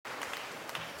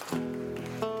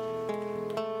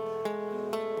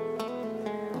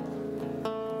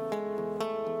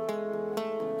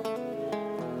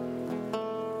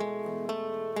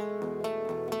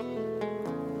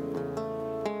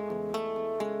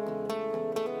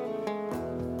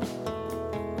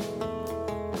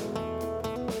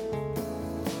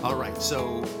All right,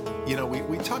 so,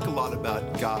 we talk a lot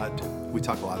about God. We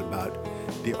talk a lot about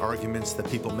the arguments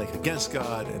that people make against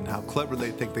God and how clever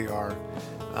they think they are.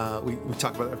 We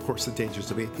talk about, of course, the dangers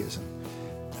of atheism.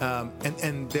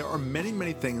 And there are many,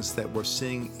 many things that we're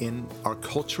seeing in our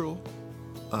cultural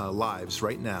lives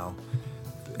right now,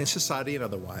 in society and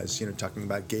otherwise. Talking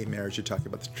about gay marriage, you're talking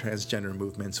about the transgender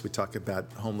movements, we talk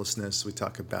about homelessness, we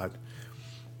talk about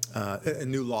a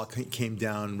new law came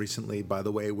down recently, by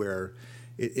the way, where,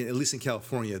 at least in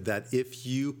California, that if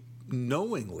you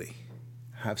knowingly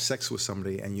have sex with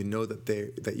somebody and you know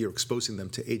that you're exposing them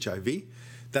to HIV,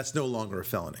 that's no longer a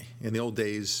felony. In the old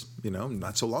days,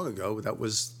 not so long ago, that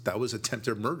was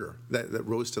attempted murder that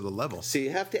rose to the level. So you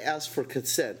have to ask for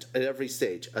consent at every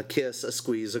stage: a kiss, a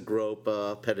squeeze, a grope,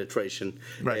 a penetration,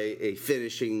 right, a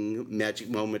finishing magic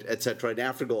moment, etc. And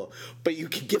after go, but you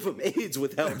can give them AIDS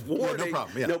without warning. No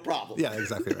problem. Yeah. No problem. Yeah,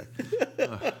 exactly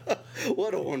right.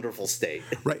 What a wonderful state.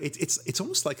 Right. It's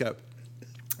almost like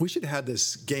we should have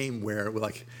this game where we're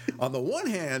like, on the one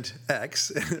hand, X,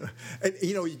 and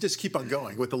you just keep on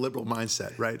going with the liberal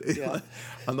mindset, right? Yeah.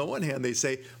 On the one hand, they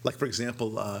say, like, for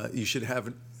example, you should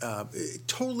have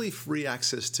totally free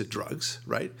access to drugs,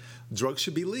 right? Drugs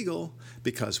should be legal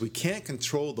because we can't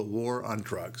control the war on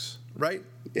drugs, right?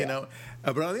 Yeah.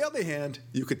 But on the other hand,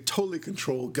 you could totally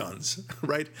control guns,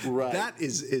 right? Right. That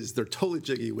is they're totally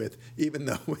jiggy with, even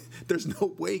though there's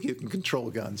no way you can control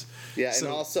guns. Yeah, so,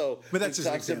 and also, but that's we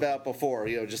talked about before,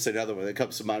 just another one that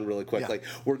comes to mind really quick. Yeah. Like,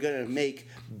 we're going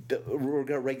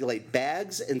to regulate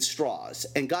bags and straws,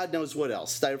 and God knows what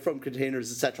else, styrofoam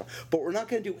containers, etc. But we're not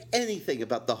going to do anything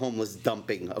about the homeless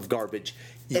dumping of garbage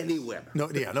anywhere.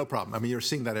 No problem. I mean, you're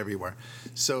seeing that everywhere.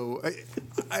 So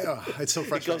it's so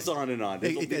frustrating. It goes on and on.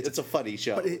 It's a funny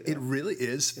show. But it really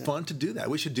is fun to do that.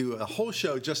 We should do a whole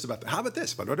show just about that. How about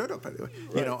this? But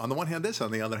Right. On the one hand this,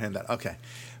 on the other hand that. Okay.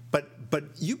 But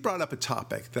you brought up a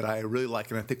topic that I really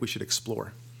like and I think we should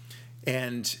explore.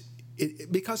 And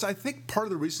because I think part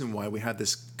of the reason why we have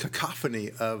this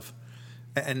cacophony of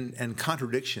and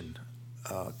contradiction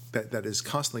that is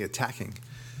constantly attacking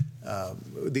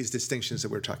these distinctions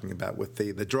that we're talking about with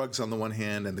the drugs on the one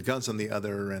hand and the guns on the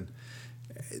other, and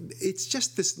it's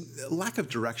just this lack of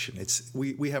direction.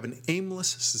 We have an aimless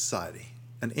society,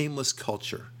 an aimless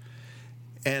culture,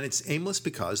 and it's aimless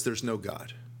because there's no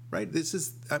God, right?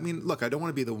 Look, I don't want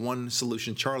to be the one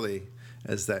solution Charlie,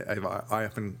 as I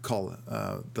often call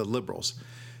the liberals,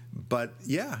 but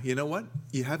yeah, you know what?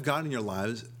 You have God in your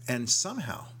lives, and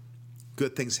somehow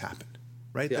good things happen.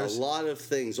 Right? Yeah, a lot of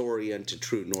things orient to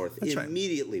true north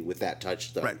immediately with that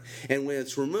touchstone. Right. And when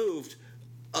it's removed,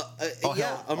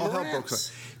 a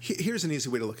morass. Here's an easy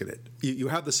way to look at it. You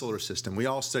have the solar system. We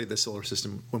all studied the solar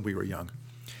system when we were young.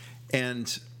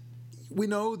 And we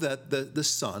know that the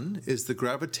sun is the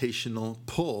gravitational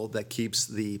pull that keeps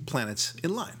the planets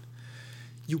in line.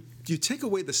 You take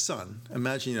away the sun,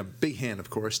 imagine a big hand, of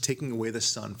course, taking away the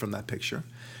sun from that picture.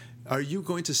 Are you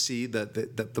going to see that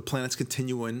the planets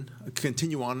continue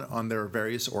on their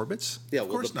various orbits? Yeah,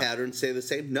 will the patterns stay the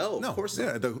same? No, of course not.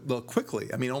 Yeah, they'll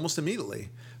quickly, almost immediately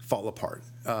fall apart.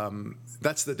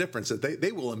 That's the difference.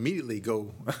 They will immediately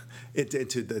go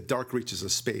into the dark reaches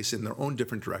of space in their own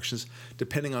different directions,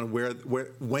 depending on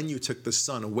when you took the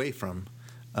sun away from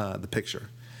the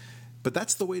picture. But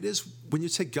that's the way it is when you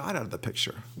take God out of the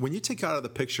picture. When you take God out of the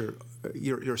picture,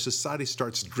 your society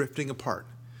starts drifting apart.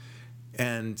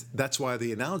 And that's why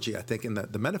the analogy, I think, and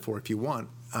the metaphor, if you want,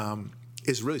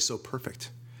 is really so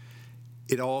perfect.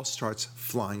 It all starts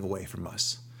flying away from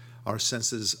us. Our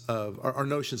senses of, our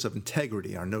notions of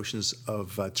integrity, our notions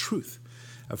of truth,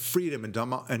 of freedom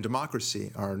and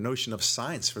democracy, our notion of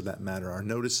science, for that matter, our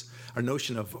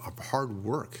notion of hard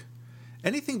work.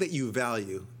 Anything that you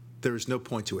value, there is no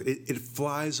point to it. It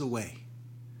flies away.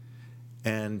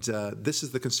 And this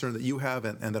is the concern that you have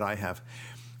and that I have.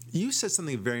 You said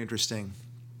something very interesting,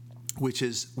 which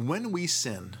is when we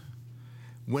sin,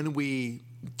 when we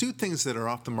do things that are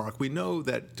off the mark, we know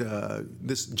that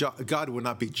God would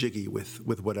not be jiggy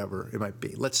with whatever it might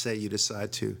be. Let's say you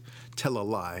decide to tell a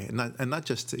lie, and not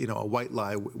just a white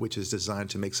lie which is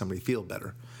designed to make somebody feel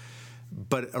better,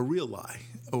 but a real lie,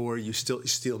 or you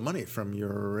steal money from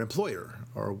your employer,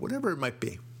 or whatever it might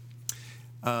be.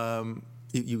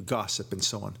 You gossip and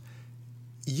so on.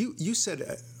 You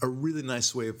said a really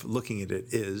nice way of looking at it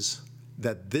is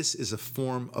that this is a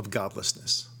form of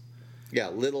godlessness. Yeah,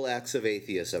 little acts of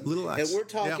atheism. Little acts. And we're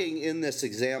talking in this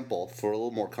example, for a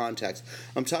little more context,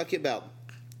 I'm talking about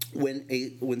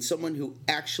when someone who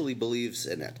actually believes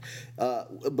in it,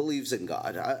 believes in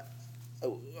God.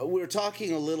 We're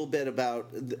talking a little bit about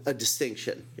a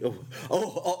distinction.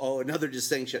 Another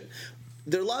distinction.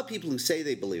 there are a lot of people who say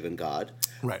they believe in God.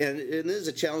 Right. And this is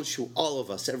a challenge to all of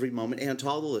us every moment, and to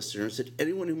all the listeners, and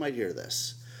anyone who might hear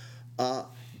this.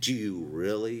 Do you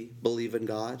really believe in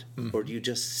God, or do you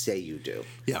just say you do?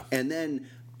 Yeah. And then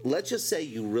let's just say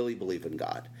you really believe in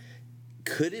God.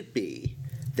 Could it be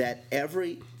that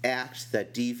every act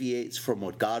that deviates from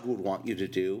what God would want you to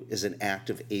do is an act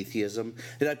of atheism?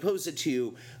 And I pose it to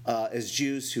you as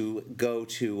Jews who go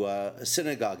to a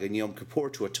synagogue in Yom Kippur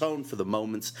to atone for the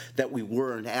moments that we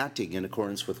weren't acting in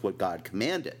accordance with what God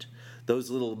commanded.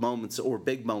 Those little moments or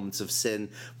big moments of sin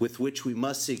with which we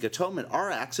must seek atonement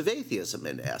are acts of atheism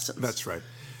in essence. That's right.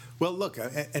 Well, look,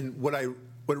 and what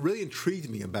really intrigued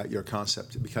me about your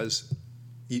concept, because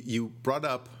you brought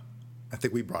up, I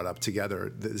think we brought up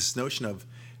together, this notion of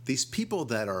these people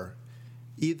that are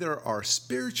either are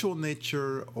spiritual in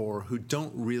nature or who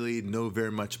don't really know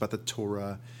very much about the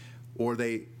Torah, or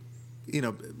they,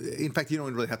 in fact, you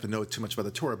don't really have to know too much about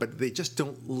the Torah, but they just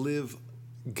don't live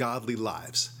godly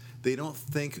lives. They don't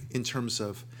think in terms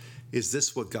of, is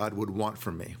this what God would want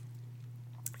from me?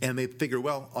 And they figure,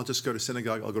 well, I'll just go to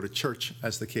synagogue, I'll go to church,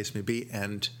 as the case may be,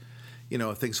 and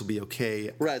things will be okay.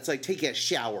 Right, it's like taking a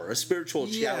shower, a spiritual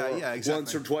shower, exactly.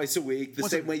 once or twice a week, the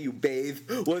same way you bathe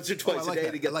once or twice a day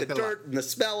to get the dirt and the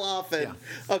smell off, and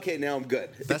okay, now I'm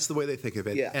good. That's the way they think of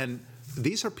it. Yeah. And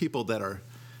these are people that are,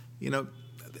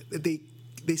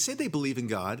 they say they believe in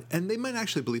God, and they might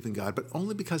actually believe in God, but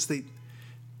only because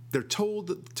they're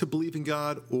told to believe in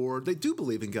God, or they do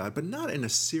believe in God, but not in a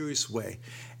serious way.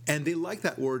 And they like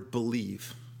that word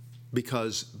believe,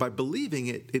 because by believing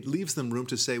it, it leaves them room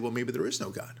to say, well, maybe there is no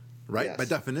God, right? Yes. By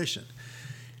definition.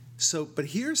 So, but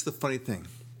here's the funny thing.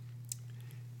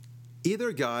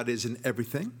 Either God is in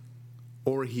everything,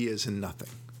 or he is in nothing.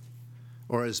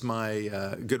 Or as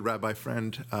my good rabbi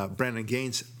friend Brandon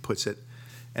Gaines puts it,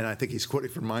 and I think he's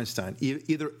quoting from Einstein,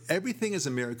 either everything is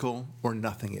a miracle or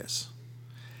nothing is.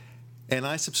 And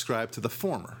I subscribe to the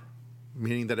former,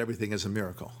 meaning that everything is a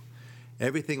miracle.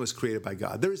 Everything was created by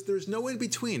God. There's no in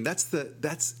between. That's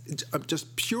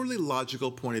just purely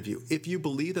logical point of view. If you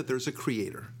believe that there's a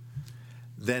creator,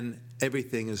 then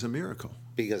everything is a miracle.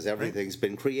 Because everything's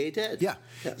been created. Yeah.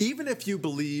 Yes. Even if you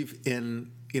believe in,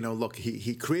 look,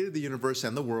 he created the universe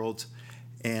and the world,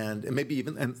 and maybe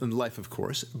even in life, of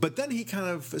course. But then he kind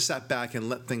of sat back and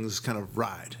let things kind of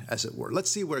ride, as it were.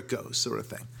 Let's see where it goes, sort of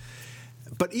thing.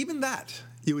 But even that,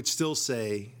 you would still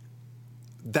say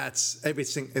that's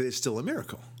everything. It is still a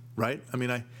miracle, right? I mean,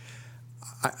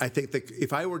 I think that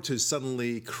if I were to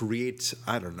suddenly create,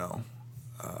 I don't know,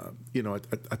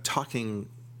 a talking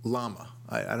llama.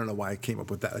 I don't know why I came up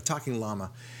with that. A talking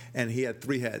llama, and he had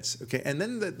 3 heads. Okay, and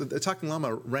then the talking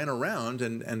llama ran around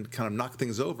and kind of knocked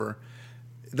things over.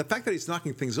 The fact that he's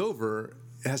knocking things over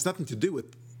has nothing to do with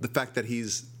the fact that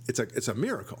it's a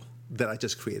miracle that I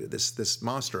just created this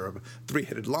monster of a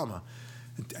 3-headed llama,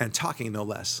 and talking no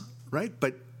less, right?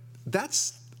 But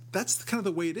that's kind of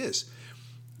the way it is.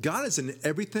 God is in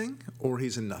everything, or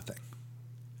he's in nothing,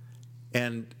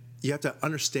 and you have to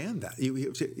understand that.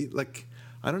 You like,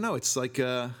 I don't know. It's like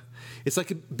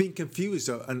being confused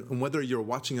on whether you're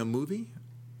watching a movie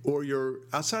or you're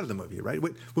outside of the movie, right?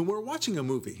 When we're watching a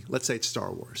movie, let's say it's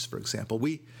Star Wars, for example,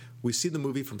 we see the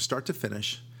movie from start to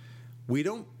finish. We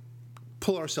don't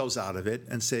pull ourselves out of it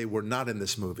and say we're not in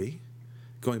this movie,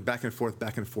 going back and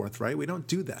forth, right? We don't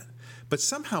do that. But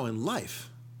somehow in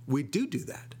life, we do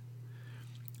that.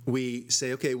 We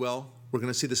say, okay, well, we're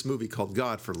going to see this movie called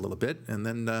God for a little bit, and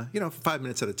then, 5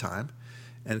 minutes at a time,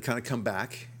 and kind of come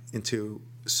back into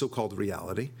so-called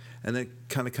reality, and then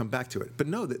kind of come back to it. But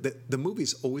no, the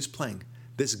movie's always playing.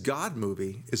 This God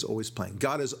movie is always playing.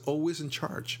 God is always in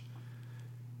charge.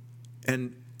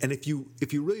 And if you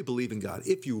really believe in God,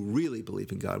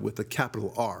 with a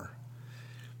capital R,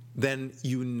 then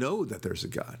you know that there's a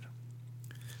God.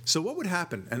 So what would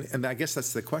happen? And I guess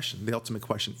that's the question, the ultimate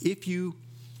question. If you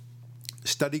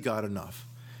study God enough,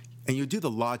 and you do the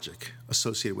logic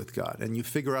associated with God, and you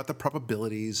figure out the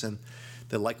probabilities and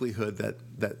the likelihood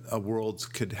that a world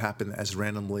could happen as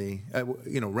randomly,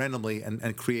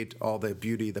 and create all the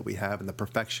beauty that we have and the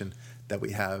perfection that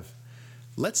we have.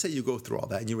 Let's say you go through all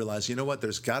that and you realize, you know what,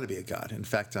 there's got to be a God. In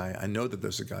fact, I know that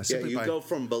there's a God. Yeah, you go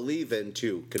from believing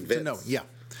to convinced. No, yeah.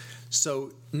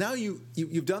 So now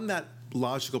you've done that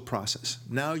logical process.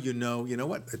 Now you know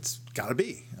what, it's got to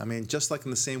be. I mean, just like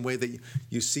in the same way that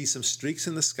you see some streaks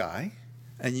in the sky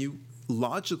and you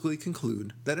logically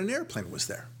conclude that an airplane was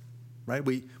there, right?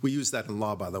 We use that in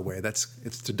law, by the way.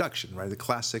 It's deduction, right? The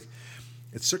classic,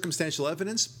 it's circumstantial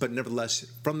evidence, but nevertheless,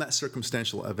 from that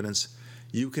circumstantial evidence,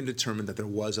 you can determine that there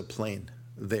was a plane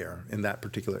there in that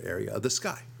particular area of the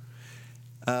sky.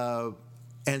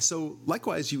 And so,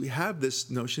 likewise, you have this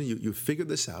notion, you figured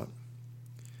this out.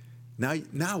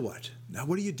 Now what? Now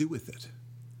what do you do with it?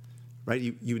 Right?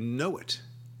 You know it,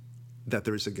 that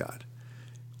there is a God.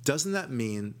 Doesn't that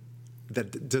mean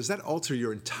does that alter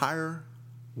your entire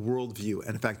worldview,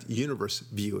 and in fact, universe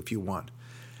view, if you want?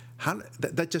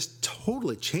 That just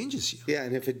totally changes you. Yeah,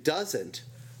 and if it doesn't,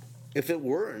 if it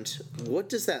weren't, what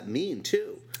does that mean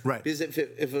too? Right. Because if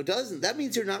it doesn't, that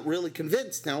means you're not really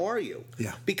convinced. Now, are you?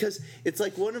 Yeah. Because it's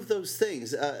like one of those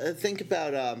things. Think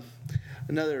about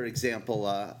another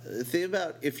example. Think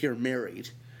about if you're married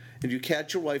and you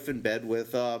catch your wife in bed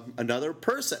with another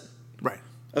person, Right,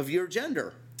 of your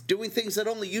gender, doing things that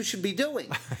only you should be doing.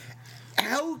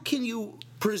 How can you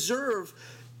preserve,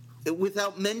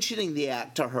 without mentioning the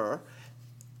act to her,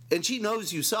 and she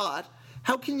knows you saw it,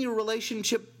 how can your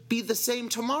relationship be the same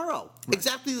tomorrow? Right.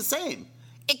 Exactly the same.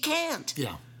 It can't.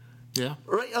 Yeah. Yeah.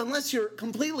 Right? Unless you're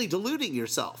completely deluding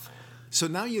yourself. So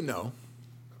now you know,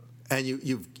 and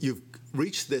you've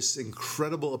reached this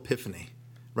incredible epiphany,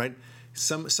 right?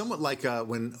 Somewhat like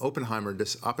when Oppenheimer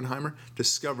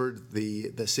discovered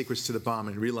the secrets to the bomb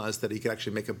and realized that he could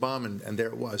actually make a bomb, and there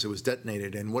it was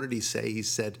detonated. And what did he say? He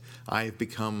said, "I've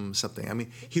become something." I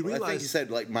mean, he realized. I think he said,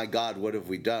 like, "My God, what have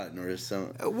we done?" Or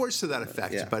some words to that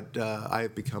effect. Yeah. But I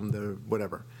have become the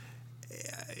whatever.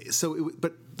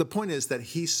 But the point is that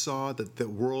he saw that the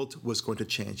world was going to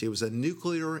change. It was a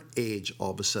nuclear age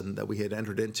all of a sudden that we had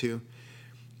entered into,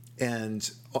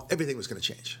 and everything was going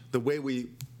to change. The way we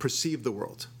perceive the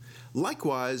world.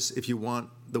 Likewise, if you want,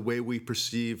 the way we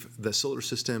perceive the solar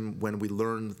system when we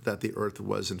learned that the Earth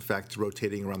was in fact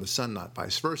rotating around the sun, not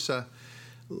vice versa.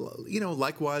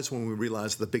 Likewise, when we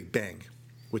realized the Big Bang,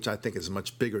 which I think is a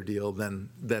much bigger deal than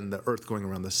the Earth going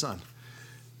around the sun,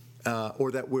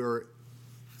 or that we're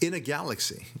in a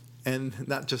galaxy, and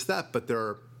not just that, but there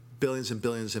are billions and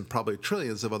billions and probably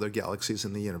trillions of other galaxies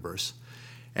in the universe,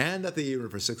 and that the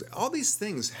universe, all these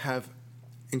things have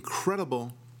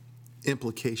incredible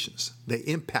implications. They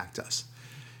impact us.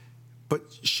 But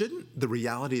shouldn't the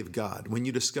reality of God, when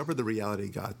you discover the reality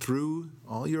of God through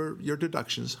all your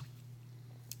deductions,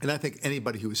 and I think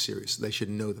anybody who is serious, they should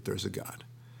know that there's a God,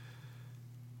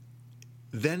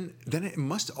 then it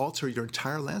must alter your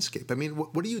entire landscape. I mean,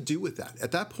 what do you do with that?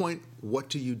 At that point, what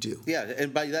do you do? Yeah,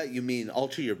 and by that you mean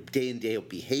alter your day-to-day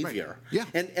behavior. Right.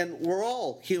 Yeah. And we're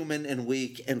all human and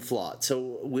weak and flawed.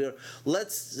 So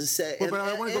let's say... Well, but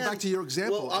I want to go back to your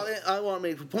example. Well, I want to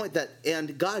make the point that,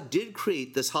 and God did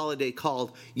create this holiday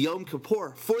called Yom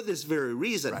Kippur for this very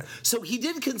reason. Right. So he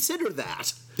did consider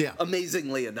that. Yeah.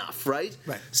 Amazingly enough, right?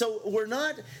 Right. So we're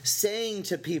not saying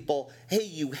to people, hey,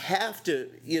 you have to,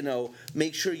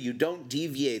 make sure you don't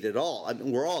deviate at all. I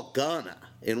mean, we're all gonna,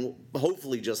 in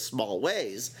hopefully just small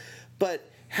ways. But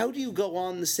how do you go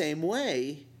on the same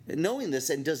way knowing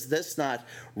this? And does this not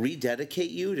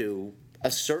rededicate you to a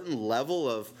certain level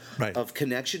of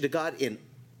connection to God in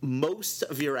most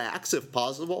of your acts, if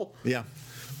possible? Yeah.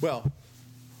 Well,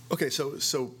 okay, so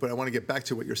but I want to get back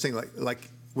to what you're saying. Like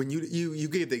when you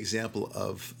gave the example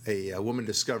of a woman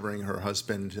discovering her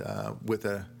husband with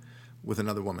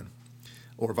another woman,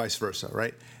 or vice versa,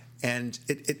 right? And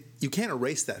you can't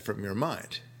erase that from your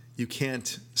mind. You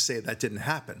can't say that didn't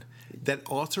happen. That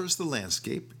alters the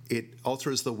landscape. It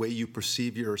alters the way you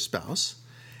perceive your spouse,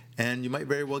 and you might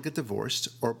very well get divorced.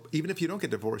 Or even if you don't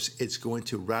get divorced, it's going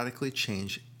to radically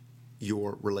change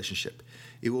your relationship.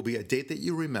 It will be a date that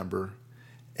you remember,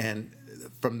 and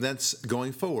from thence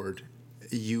going forward,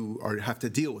 you have to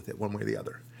deal with it one way or the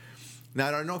other. Now,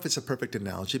 I don't know if it's a perfect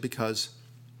analogy because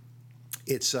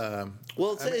it's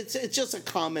it's just a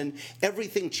common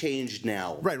everything changed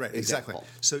now. Right, example. Exactly.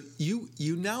 So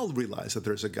you now realize that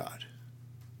there's a God.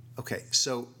 Okay,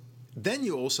 so then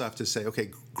you also have to say,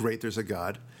 okay, great, there's a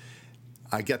God.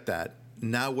 I get that.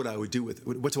 Now what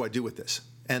do I do with this?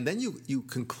 And then you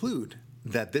conclude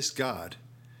that this God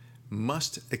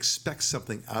must expect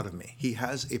something out of me. He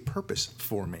has a purpose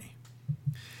for me.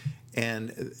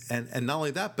 And not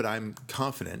only that, but I'm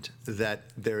confident that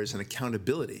there is an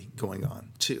accountability going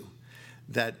on too.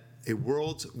 That a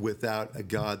world without a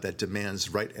God that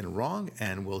demands right and wrong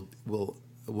and will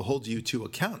hold you to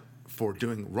account for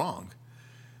doing wrong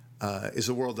is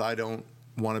a world I don't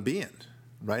want to be in.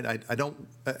 Right? I don't,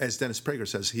 as Dennis Prager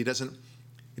says, he doesn't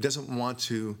want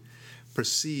to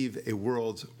perceive a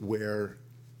world where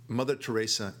Mother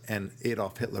Teresa and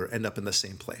Adolf Hitler end up in the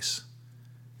same place.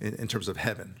 In terms of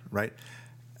heaven, right?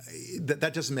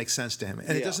 That doesn't make sense to him,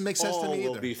 and it doesn't make sense to me either.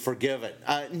 All will be forgiven.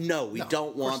 No, we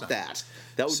don't want that.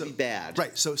 That would be bad.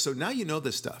 Right. So now you know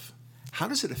this stuff. How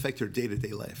does it affect your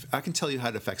day-to-day life? I can tell you how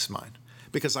it affects mine,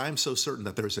 because I am so certain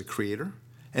that there is a creator,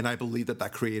 and I believe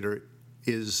that creator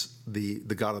is the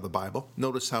God of the Bible.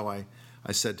 Notice how I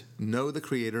said, know the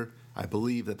Creator. I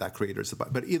believe that Creator is the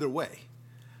Bible. But either way,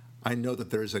 I know that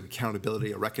there is an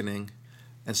accountability, a reckoning,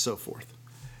 and so forth.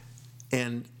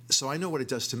 And so I know what it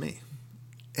does to me.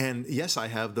 And yes, I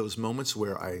have those moments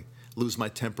where I lose my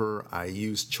temper. I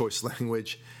use choice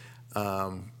language.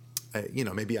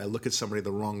 Maybe I look at somebody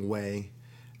the wrong way,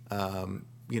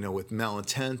 with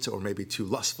malintent or maybe too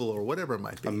lustful or whatever it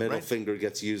might be. A middle finger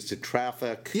gets used in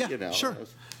traffic. Yeah, sure.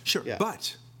 Yeah.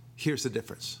 But here's the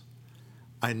difference.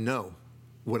 I know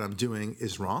what I'm doing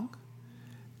is wrong,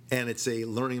 and it's a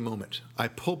learning moment. I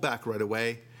pull back right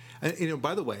away. And,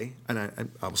 by the way,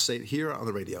 and I'll say it here on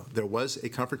the radio, there was a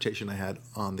confrontation I had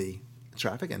on the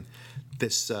traffic, and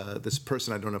this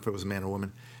person, I don't know if it was a man or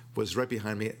woman, was right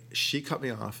behind me. She cut me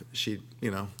off. She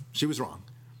was wrong.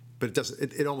 But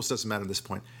it almost doesn't matter at this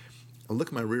point. I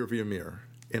look in my rearview mirror,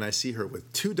 and I see her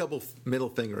with two double middle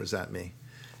fingers at me.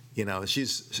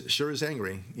 She's sure is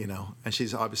angry, and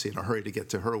she's obviously in a hurry to get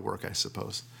to her work, I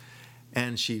suppose.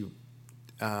 And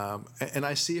and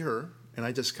I see her, and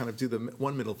I just kind of do the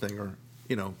one middle finger,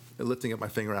 lifting up my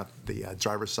finger out the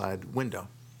driver's side window.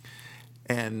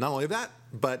 And not only that,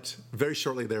 but very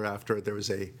shortly thereafter, there's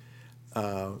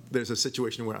a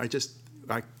situation where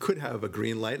I could have a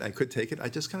green light, I could take it. I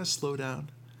just kind of slow down,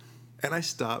 and I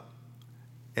stop,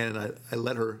 and I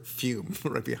let her fume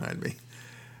right behind me.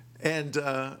 And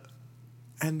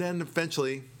then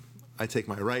eventually, I take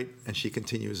my right, and she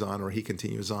continues on, or he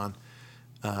continues on,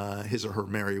 his or her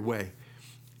merry way.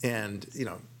 And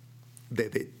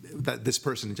this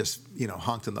person just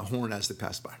honked on the horn as they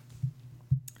passed by.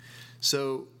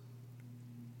 So,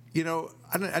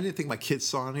 I didn't think my kids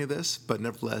saw any of this, but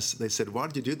nevertheless, they said, "Why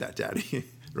did you do that, Daddy?"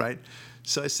 Right?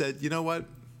 So I said, "You know what?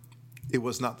 It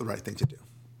was not the right thing to do.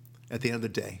 At the end of the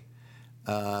day,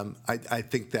 I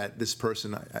think that this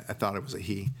person, I thought it was a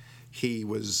he. He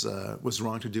was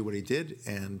wrong to do what he did,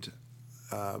 and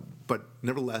but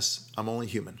nevertheless, I'm only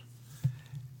human."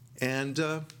 And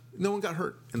no one got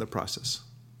hurt in the process.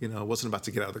 I wasn't about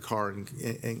to get out of the car and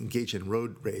engage in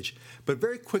road rage. But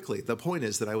very quickly, the point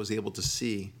is that I was able to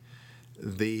see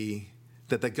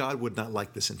that God would not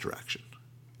like this interaction.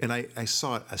 And I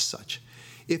saw it as such.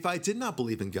 If I did not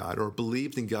believe in God, or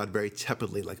believed in God very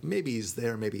tepidly, like maybe he's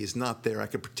there, maybe he's not there, I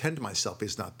could pretend to myself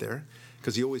he's not there,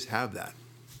 because you always have that,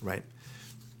 right?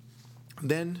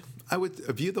 Then I would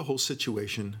view the whole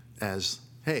situation as,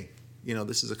 hey,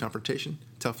 this is a confrontation.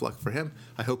 Tough luck for him.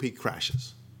 I hope he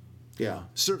crashes. Yeah.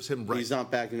 Serves him right. He's not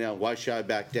backing down. Why should I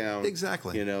back down?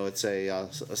 Exactly. It's a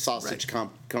sausage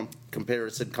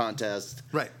comparison contest.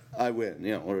 Right. I win,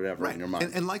 or whatever in your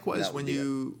mind. And likewise, when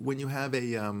you have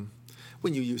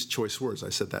when you use choice words, I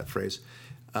said that phrase,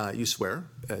 you swear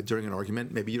during an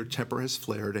argument, maybe your temper has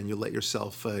flared and you let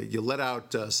yourself, you let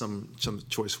out some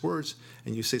choice words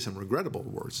and you say some regrettable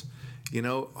words.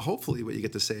 Hopefully what you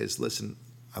get to say is, listen,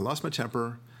 I lost my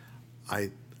temper.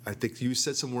 I think you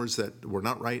said some words that were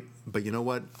not right, but you know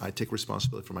what? I take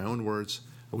responsibility for my own words.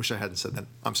 I wish I hadn't said that.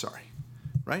 I'm sorry,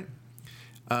 right?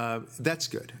 That's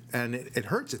good, and it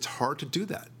hurts. It's hard to do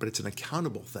that, but it's an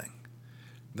accountable thing.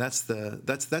 That's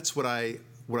what I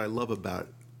love about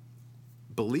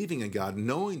believing in God,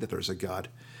 knowing that there's a God,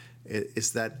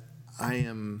 is that I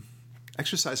am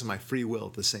exercising my free will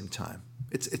at the same time.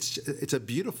 It's a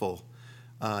beautiful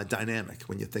dynamic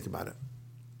when you think about it.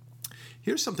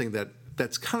 Here's something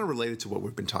that's kind of related to what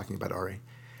we've been talking about, Ari.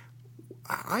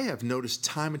 I have noticed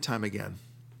time and time again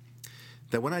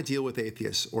that when I deal with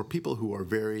atheists or people who are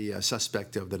very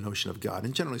suspect of the notion of God,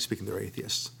 and generally speaking, they're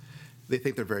atheists, they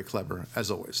think they're very clever, as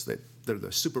always. They're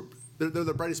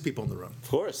the brightest people in the room. Of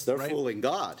course, they're right? fooling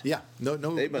God. Yeah, no,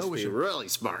 they must be really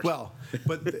smart. Well,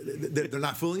 but they're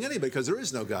not fooling anybody because there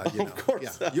is no God. Of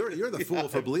course, yeah. You're the fool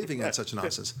for believing in such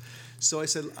nonsense. So I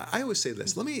said, I always say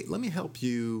this. Let me help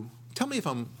you. Tell me if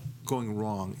I'm going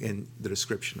wrong in the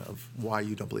description of why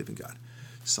you don't believe in God.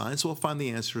 Science will find the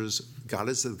answers. God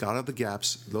is the God of the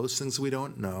gaps. Those things we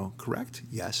don't know. Correct?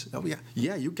 Yes. Oh yeah.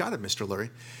 Yeah, you got it, Mr. Lurie.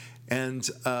 And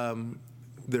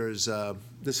there's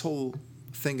this whole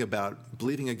thing about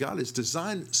believing in God is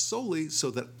designed solely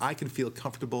so that I can feel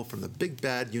comfortable from the big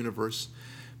bad universe,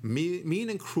 mean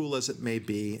and cruel as it may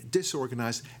be,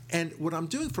 disorganized. And what I'm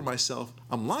doing for myself,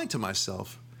 I'm lying to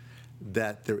myself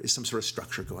that there is some sort of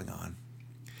structure going on.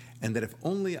 And that if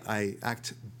only I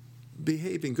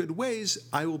behave in good ways,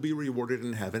 I will be rewarded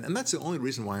in heaven. And that's the only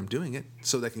reason why I'm doing it,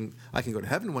 so that I can go to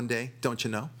heaven one day, don't you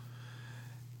know?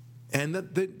 And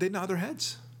that they nod their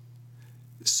heads.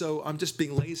 So I'm just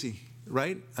being lazy,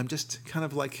 right? I'm just kind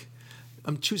of like,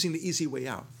 I'm choosing the easy way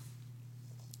out.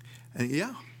 And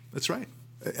yeah, that's right.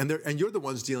 And you're the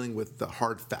ones dealing with the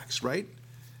hard facts, right?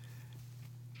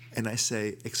 And I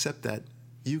say, except that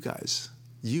you guys,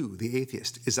 you, the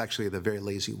atheist, is actually the very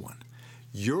lazy one.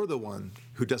 You're the one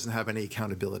who doesn't have any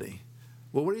accountability.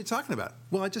 Well, what are you talking about?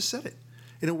 Well, I just said it.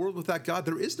 In a world without God,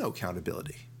 there is no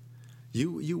accountability.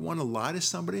 You want to lie to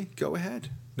somebody? Go ahead.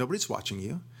 Nobody's watching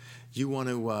you. You want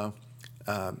to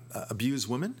abuse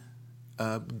women?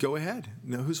 Go ahead.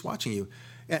 Who's watching you?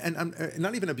 And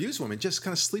not even abuse women, just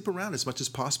kind of sleep around as much as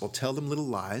possible. Tell them little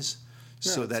lies.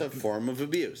 So it's a form of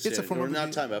abuse. It's a form We're of not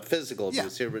abuse. talking about physical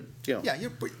abuse here, but Yeah,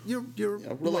 you're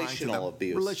relational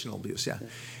abuse. Relational abuse, yeah.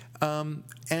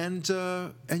 And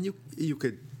you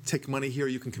could take money here.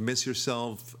 You can convince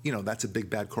yourself, that's a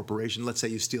big bad corporation. Let's say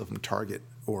you steal from Target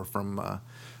or from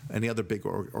any other big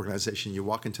organization. You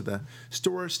walk into the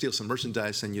store, steal some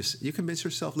merchandise, and you convince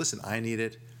yourself, listen, I need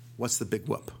it. What's the big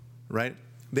whoop, right?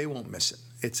 They won't miss it.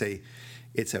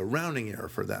 It's a rounding error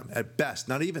for them at best,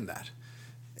 not even that.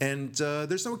 And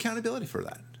there's no accountability for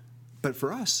that. But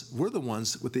for us, we're the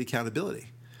ones with the accountability.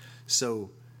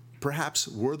 So perhaps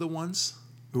we're the ones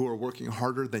who are working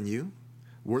harder than you.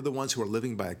 We're the ones who are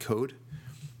living by a code.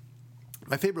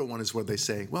 My favorite one is where they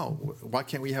say, well, why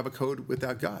can't we have a code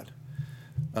without God?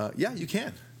 Yeah, you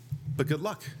can, but good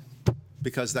luck,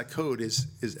 because that code is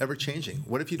ever changing.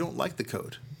 What if you don't like the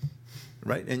code,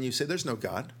 right? And you say, there's no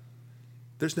God.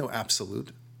 There's no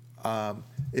absolute.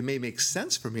 It may make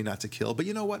sense for me not to kill, but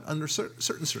you know what? Under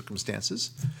certain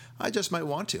circumstances, I just might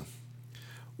want to.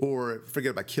 Or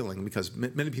forget about killing, because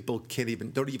many people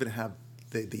don't even have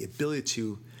the ability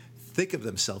to think of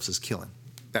themselves as killing.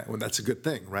 That's a good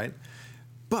thing, right?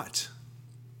 But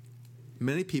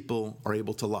many people are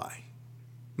able to lie.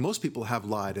 Most people have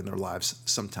lied in their lives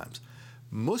sometimes.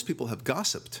 Most people have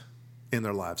gossiped in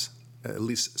their lives, at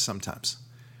least sometimes.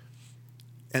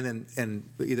 And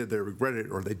either they regret it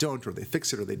or they don't, or they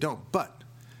fix it or they don't. But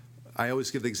I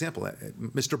always give the example.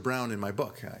 Mr. Brown in my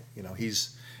book,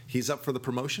 he's up for the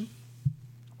promotion,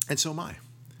 and so am I.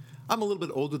 I'm a little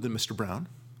bit older than Mr. Brown,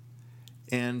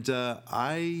 and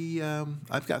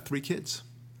I've got 3 kids,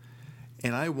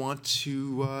 and I want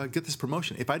to get this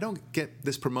promotion. If I don't get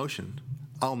this promotion,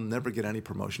 I'll never get any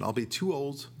promotion. I'll be too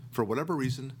old for whatever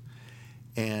reason,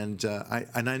 and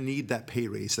I need that pay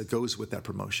raise that goes with that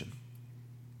promotion.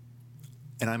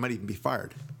 And I might even be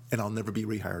fired, and I'll never be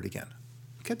rehired again.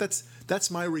 Okay,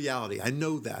 that's my reality. I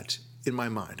know that in my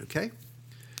mind, okay?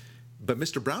 But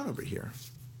Mr. Brown over here,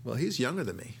 well, he's younger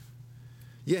than me.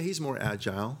 Yeah, he's more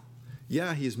agile.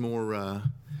 Yeah, he's more,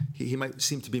 he might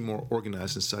seem to be more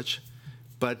organized and such,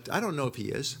 but I don't know if he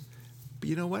is. But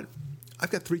you know what?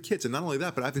 I've got 3 kids, and not only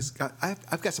that, but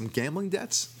I've got some gambling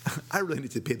debts. I really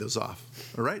need to pay those off,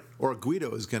 all right? Or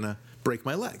Guido is going to break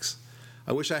my legs.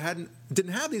 I wish I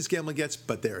didn't have these gambling debts,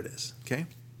 but there it is, okay?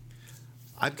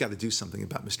 I've got to do something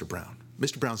about Mr. Brown.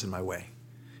 Mr. Brown's in my way.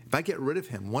 If I get rid of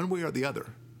him one way or the other,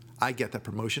 I get that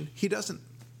promotion. He doesn't.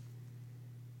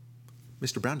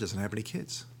 Mr. Brown doesn't have any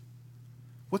kids.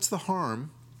 What's the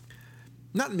harm?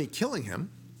 Not in me killing him,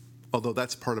 although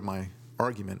that's part of my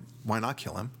argument. Why not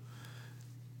kill him?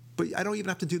 But I don't even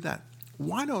have to do that.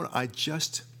 Why don't I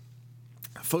just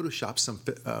Photoshop some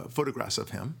photographs of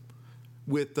him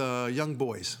with young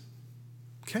boys?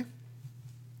 Okay?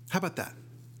 How about that?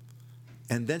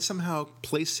 And then somehow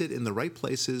place it in the right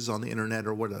places on the internet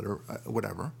or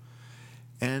whatever.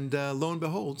 And lo and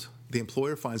behold, the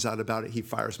employer finds out about it. He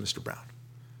fires Mr. Brown.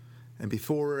 And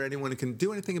before anyone can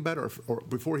do anything about it, or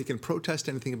before he can protest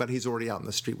anything about it, he's already out in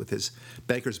the street with his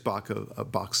banker's box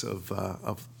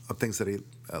of things that he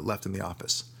left in the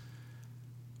office.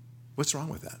 What's wrong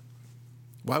with that?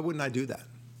 Why wouldn't I do that?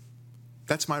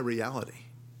 That's my reality,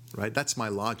 right? That's my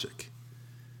logic.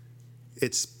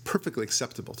 It's perfectly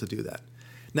acceptable to do that.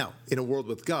 Now, in a world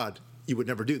with God, you would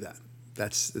never do that.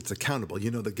 It's accountable.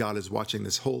 You know that God is watching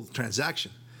this whole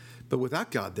transaction. But without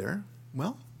God there,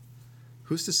 well,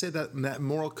 who's to say that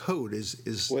moral code is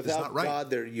not right? Without God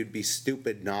there, you'd be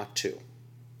stupid not to.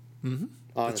 Mm-hmm.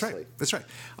 Honestly. That's right.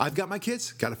 I've got my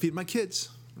kids. Got to feed my kids,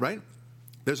 right?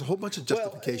 There's a whole bunch of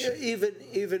justification. Well,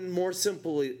 even more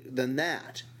simply than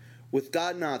that, with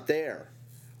God not there,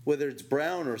 whether it's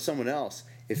Brown or someone else,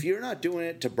 if you're not doing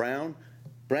it to Brown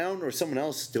or someone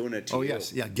else is doing it to you. Oh,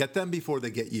 yes. Yeah, get them before they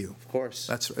get you. Of course.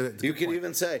 That's you can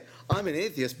even say, I'm an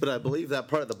atheist, but I believe that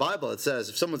part of the Bible that says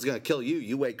if someone's going to kill you,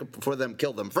 you wake up before them,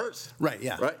 kill them first. Right,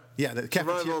 yeah. Right? Yeah, the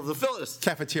survival of the fittest.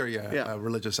 Cafeteria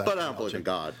religious ideology. But I don't believe in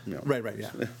God. You know. Right,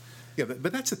 yeah. Yeah,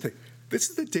 but that's the thing. This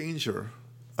is the danger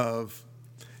of,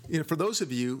 for those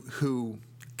of you who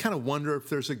kind of wonder if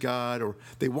there's a God, or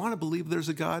they want to believe there's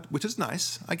a God, which is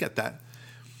nice. I get that.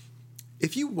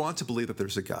 If you want to believe that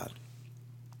there's a God,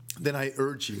 then I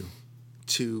urge you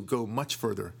to go much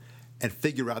further and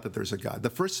figure out that there's a God. The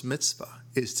first mitzvah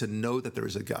is to know that there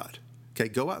is a God. Okay,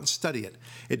 go out and study it.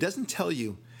 It doesn't tell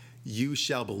you you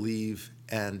shall believe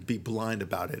and be blind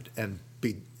about it and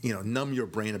be, numb your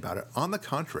brain about it. On the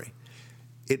contrary,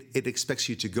 it expects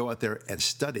you to go out there and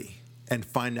study and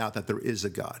find out that there is a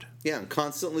God. Yeah, and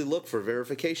constantly look for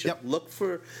verification. Yep. Look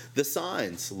for the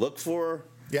signs. Look for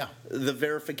the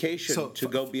verification to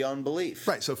go beyond belief.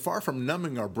 Right. So far from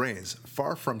numbing our brains,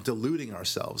 far from deluding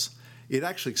ourselves, it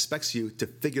actually expects you to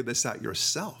figure this out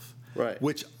yourself. Right.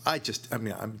 Which I'm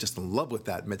just in love with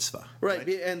that mitzvah. Right.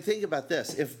 And think about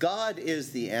this. If God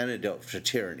is the antidote to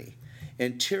tyranny,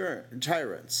 and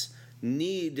tyrants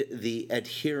need the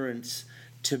adherents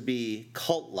to be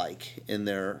cult-like in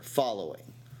their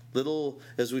following. Little,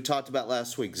 as we talked about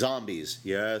last week, zombies.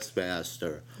 Yes,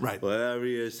 master. Right. Whatever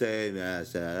you say,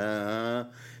 master.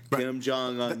 Right. Kim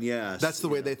Jong-un, yes. That's the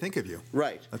way they think of you.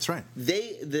 Right. That's right.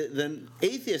 The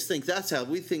atheists think that's how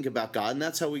we think about God, and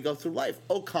that's how we go through life.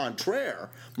 Au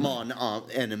contraire, mon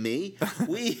ennemi.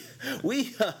 We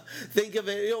think of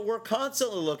it. We're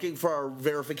constantly looking for our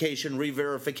verification,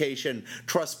 re-verification,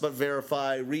 trust but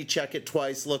verify, recheck it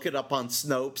twice, look it up on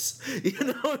Snopes.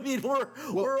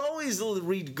 We're always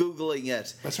re-googling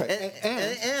it. That's right.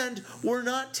 And we're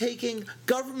not taking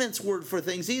government's word for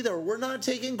things either. We're not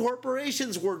taking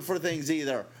corporations' word for things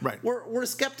either. Right. We're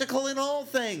skeptical in all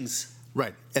things.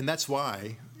 Right. And that's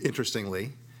why,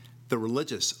 interestingly, the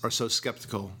religious are so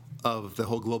skeptical of the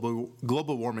whole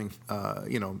global warming,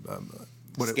 Scam.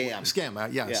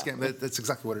 Scam. That's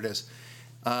exactly what it is.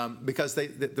 Because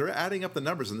they're adding up the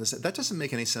numbers in this. That doesn't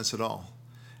make any sense at all.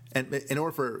 And in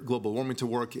order for global warming to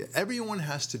work, everyone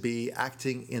has to be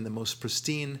acting in the most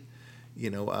pristine,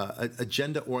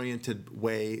 agenda-oriented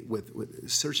way with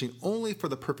searching only for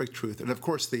the perfect truth. And of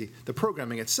course, the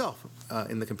programming itself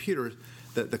in the computer,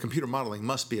 the computer modeling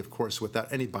must be, of course, without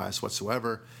any bias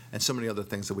whatsoever, and so many other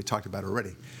things that we talked about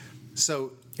already.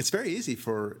 So it's very easy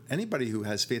for anybody who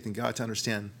has faith in God to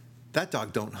understand that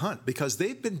dog don't hunt, because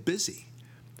they've been busy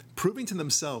proving to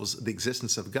themselves the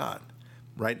existence of God,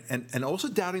 right? And also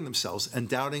doubting themselves, and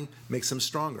doubting makes them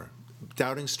stronger.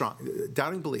 Doubting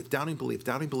belief.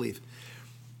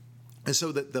 And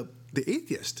so the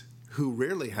atheist who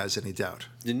rarely has any doubt.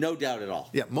 No doubt at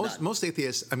all. Yeah, most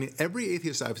atheists, every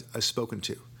atheist I've spoken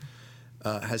to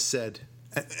has said,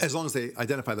 as long as they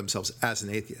identify themselves as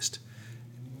an atheist,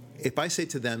 if I say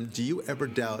to them, do you ever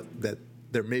doubt that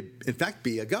there may in fact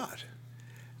be a God?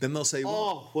 Then they'll say, well,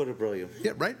 oh, what a brilliant.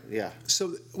 Yeah, right? Yeah.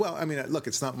 So, look,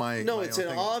 it's not my No, my it's own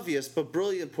an thing. obvious but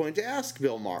brilliant point to ask,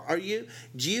 Bill Maher.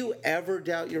 Do you ever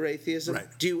doubt your atheism? Right.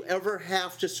 Do you ever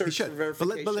have to search for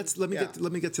verification? But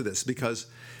let me get to this, because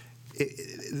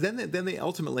then they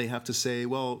ultimately have to say,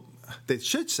 well, they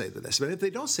should say this, but if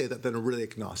they don't say that, then they're really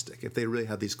agnostic, if they really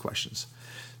have these questions.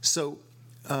 So,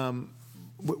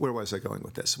 where was I going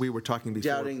with this? We were talking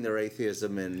before. Doubting their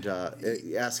atheism and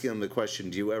asking them the question,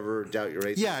 do you ever doubt your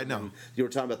atheism? Yeah, I know. And you were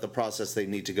talking about the process they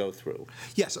need to go through.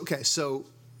 Yes. Okay. So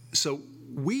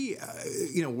we,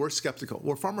 we're skeptical.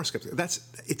 We're far more skeptical.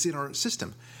 It's in our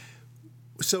system.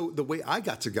 So the way I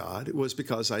got to God was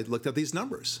because I looked at these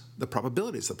numbers, the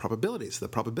probabilities.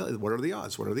 What are the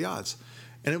odds?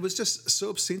 And it was just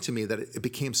so obscene to me that it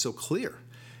became so clear.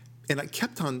 And I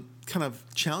kept on kind of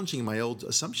challenging my old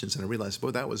assumptions, and I realized,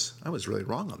 boy, I was really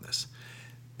wrong on this.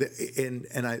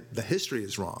 The history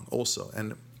is wrong also,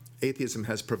 and atheism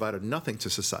has provided nothing to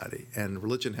society, and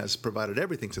religion has provided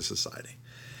everything to society.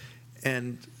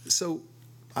 And so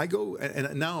I go,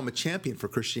 and now I'm a champion for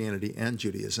Christianity and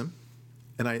Judaism,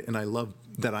 and I love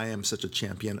that I am such a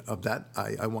champion of that.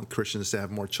 I want Christians to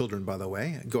have more children, by the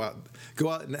way. Go out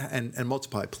and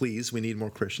multiply, please. We need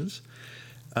more Christians.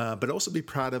 But also be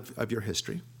proud of your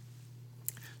history.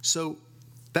 So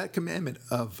that commandment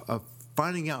of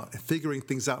finding out and figuring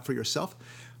things out for yourself,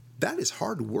 that is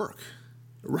hard work,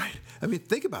 right?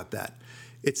 Think about that.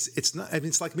 It's not.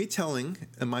 It's like me telling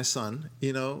my son,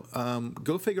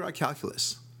 go figure out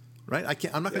calculus, right?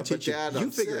 I'm not going to teach you. Dad,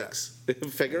 You figure it out.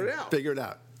 Figure it out. Figure it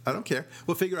out. I don't care.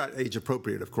 We'll figure out age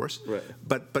appropriate, of course. Right.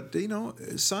 But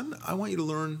son, I want you to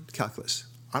learn calculus.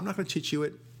 I'm not going to teach you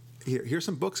it. Here's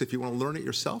some books if you want to learn it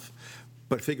yourself,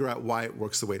 but figure out why it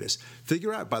works the way it is.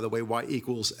 Figure out, by the way, y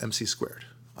equals mc squared.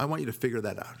 I want you to figure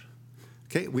that out.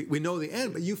 Okay? We know the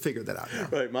end, but you figure that out now.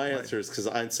 Right. My answer is because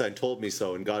Einstein told me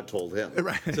so and God told him.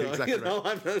 Right. So, exactly right.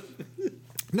 I'm not...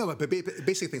 No, but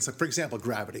basic things like, for example,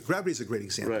 gravity. Gravity is a great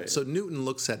example. Right. So Newton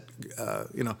looks at,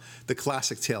 the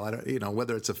classic tale.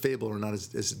 Whether it's a fable or not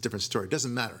is a different story. It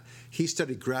doesn't matter. He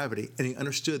studied gravity, and he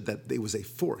understood that it was a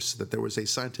force, that there was a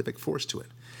scientific force to it.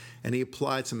 And he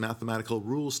applied some mathematical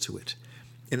rules to it.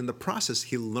 And in the process,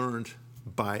 he learned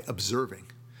by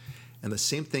observing. And the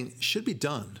same thing should be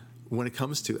done when it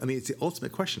comes to, I mean, it's the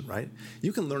ultimate question, right?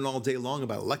 You can learn all day long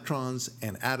about electrons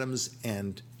and atoms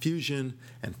and fusion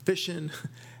and fission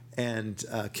and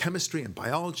chemistry and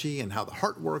biology and how the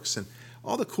heart works and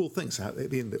all the cool things,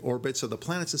 the orbits of the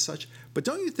planets and such. But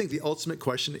don't you think the ultimate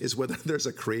question is whether there's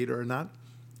a creator or not?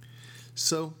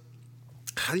 So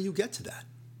how do you get to that?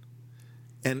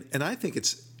 And I think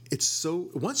it's so,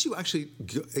 once you actually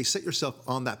set yourself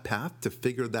on that path to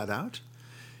figure that out,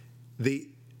 the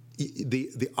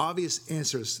obvious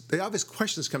answers, the obvious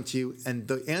questions come to you, and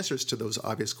the answers to those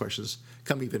obvious questions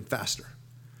come even faster.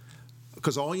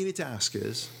 Because all you need to ask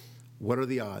is, what are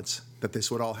the odds that this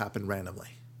would all happen randomly?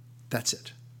 That's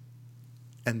it.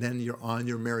 And then you're on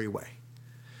your merry way.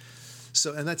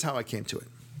 So, and that's how I came to it.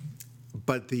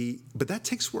 But that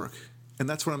takes work. And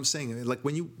that's what I'm saying. Like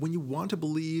when you want to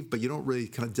believe, but you don't really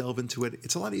kind of delve into it,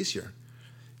 it's a lot easier.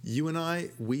 You and I,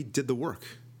 we did the work.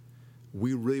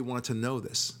 We really wanted to know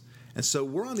this. And so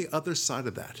we're on the other side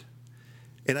of that.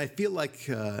 And I feel like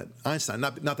Einstein,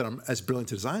 not that I'm as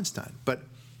brilliant as Einstein, but,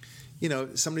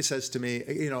 somebody says to me,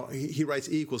 he writes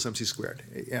E equals MC squared.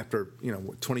 After,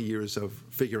 20 years of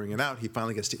figuring it out, he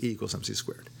finally gets to E equals MC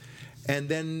squared. And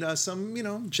then some,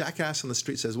 jackass on the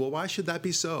street says, well, why should that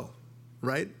be so,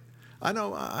 right? I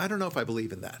don't know if I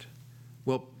believe in that.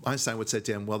 Well, Einstein would say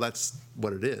to him, well, that's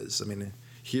what it is. I mean,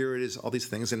 here it is, all these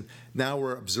things, and now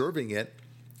we're observing it,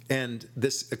 and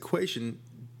this equation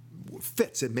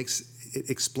fits. It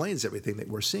explains everything that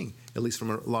we're seeing, at least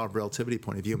from a law of relativity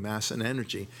point of view, mass and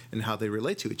energy, and how they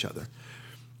relate to each other.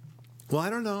 Well, I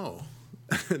don't know,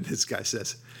 this guy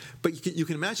says. But you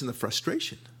can imagine the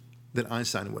frustration that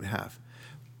Einstein would have,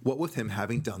 what with him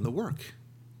having done the work.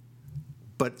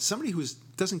 But somebody who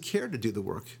doesn't care to do the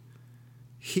work,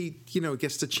 he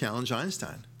gets to challenge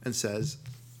Einstein and says,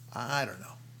 I don't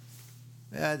know.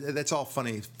 That's all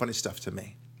funny stuff to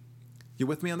me. You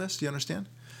with me on this? Do you understand?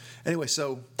 Anyway,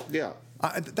 so yeah,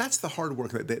 that's the hard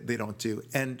work that they don't do.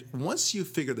 And once you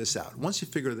figure this out, once you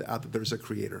figure out that there's a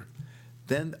creator,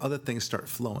 then other things start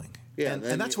flowing. Yeah,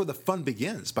 and that's where the fun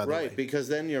begins, by the way. Right, because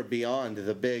then you're beyond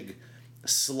the big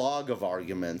slog of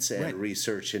arguments and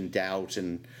research and doubt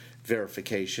and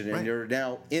verification, and you're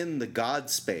now in the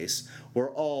God space where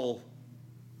all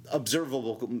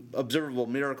observable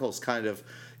miracles kind of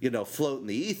float in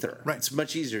the ether. Right. It's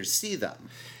much easier to see them.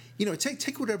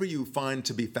 Take whatever you find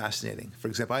to be fascinating. For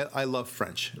example, I love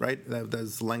French, right?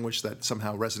 That's the language that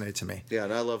somehow resonates to me. Yeah,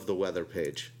 and I love the weather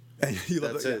page.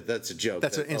 That's a joke.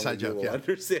 That's an inside joke. Yeah.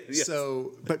 Understand. Yes.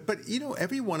 So, but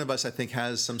every one of us, I think,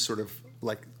 has some sort of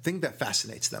thing that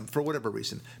fascinates them for whatever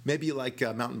reason. Maybe you like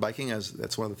mountain biking, as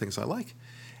that's one of the things I like.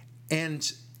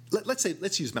 And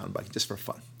let's use mountain biking just for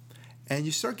fun. And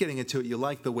you start getting into it. You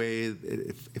like the way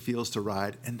it feels to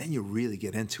ride, and then you really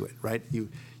get into it, right? You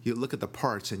look at the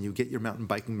parts, and you get your mountain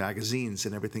biking magazines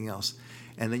and everything else,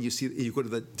 and then you go to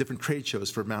the different trade shows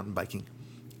for mountain biking,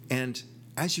 and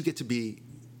as you get to be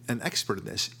an expert in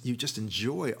this, you just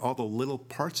enjoy all the little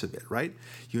parts of it, right?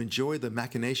 You enjoy the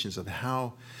machinations of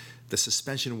how the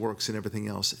suspension works and everything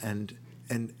else, and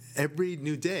every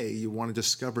new day you want to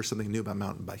discover something new about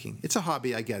mountain biking. It's a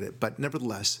hobby, I get it, but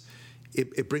nevertheless,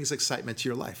 it brings excitement to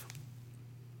your life.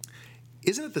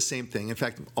 Isn't it the same thing, in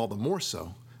fact, all the more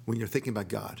so, when you're thinking about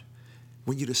God?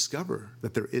 When you discover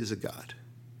that there is a God,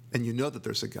 and you know that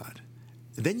there's a God,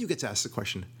 then you get to ask the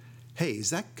question, hey, is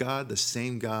that God the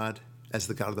same God as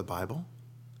the God of the Bible,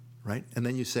 right? And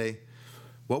then you say,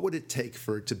 what would it take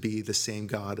for it to be the same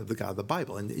God of the God of the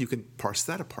Bible? And you can parse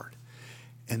that apart.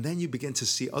 And then you begin to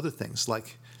see other things,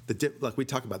 like we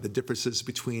talk about the differences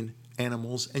between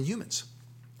animals and humans,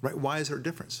 right? Why is there a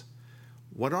difference?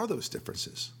 What are those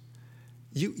differences?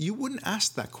 You wouldn't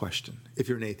ask that question if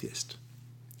you're an atheist.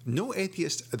 No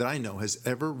atheist that I know has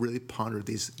ever really pondered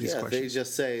these questions. They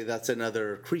just say that's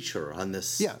another creature on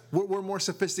this. Yeah, we're more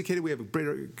sophisticated. We have a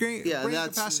greater brain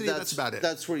capacity. That's about it.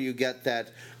 That's where you get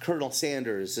that Colonel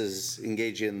Sanders is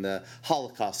engaging in the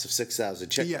Holocaust of 6,000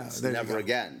 chickens. Yeah, never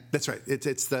again. That's right.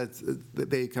 It's that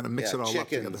they kind of mix it all up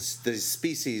together. Chickens, the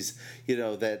species,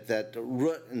 that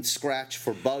root and scratch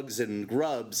for bugs and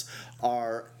grubs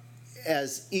are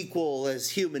as equal as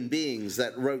human beings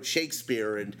that wrote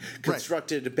Shakespeare and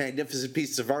constructed magnificent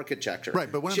pieces of architecture.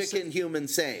 Right, but human,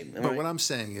 same. But what I'm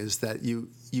saying is that you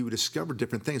discover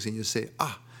different things and you say,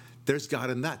 there's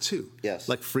God in that too. Yes.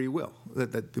 Like free will,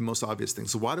 that the most obvious thing.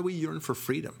 So why do we yearn for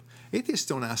freedom? Atheists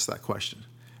don't ask that question.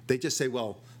 They just say,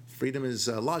 well, freedom is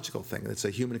a logical thing. It's a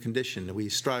human condition. We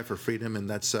strive for freedom, and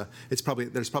there's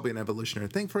probably an evolutionary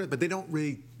thing for it, but they don't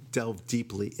really delve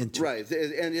deeply into it. Right,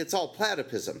 and it's all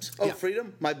platypisms.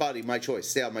 Freedom, my body, my choice.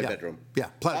 Stay out of my bedroom. Yeah,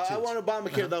 platitudes. I want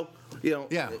Obamacare, though.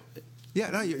 Yeah. Yeah,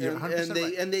 no, you're 100%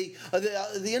 right. And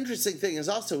the interesting thing is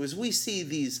also is we see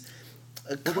these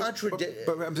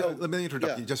contradictions. Let me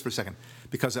interrupt you just for a second,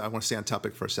 because I want to stay on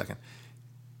topic for a second.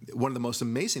 One of the most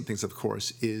amazing things, of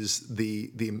course, is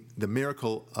the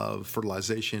miracle of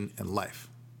fertilization and life,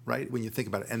 right? When you think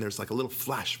about it, and there's like a little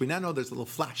flash. We now know there's a little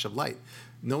flash of light.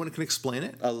 No one can explain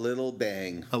it. A little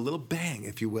bang. A little bang,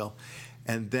 if you will.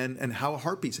 And how a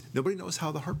heart beats. Nobody knows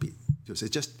how the heart beats.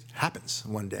 It just happens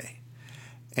one day.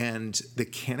 And they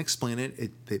can't explain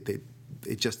it.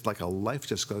 It just like a life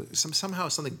just goes. Somehow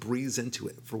something breathes into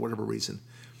it for whatever reason.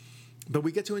 But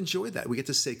we get to enjoy that. We get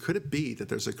to say, could it be that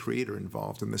there's a creator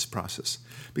involved in this process?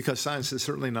 Because science is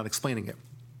certainly not explaining it.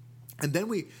 And then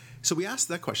we ask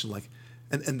that question, like,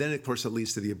 and then of course it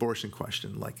leads to the abortion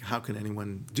question, like, how can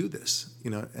anyone do this?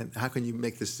 And how can you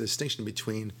make this distinction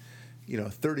between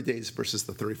 30 days versus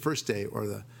the 31st day, or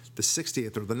the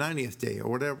 60th or the 90th day, or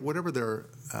whatever their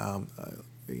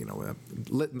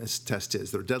litmus test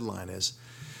is, their deadline is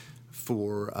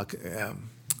for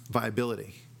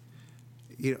viability.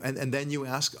 And then you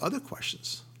ask other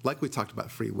questions, like we talked about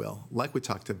free will, like we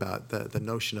talked about the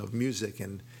notion of music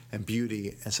and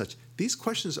beauty and such. These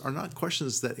questions are not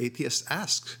questions that atheists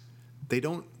ask.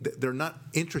 They're not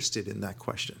interested in that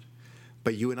question,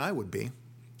 but you and I would be.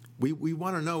 We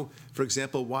want to know, for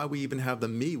example, why we even have the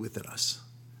me within us.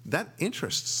 That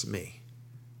interests me,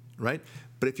 right?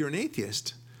 But if you're an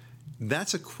atheist,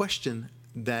 that's a question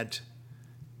that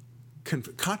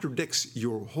contradicts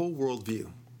your whole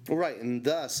worldview. Right, and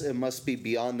thus it must be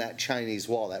beyond that Chinese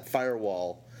wall, that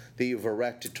firewall that you've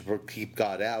erected to keep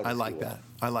God out. I like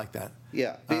that.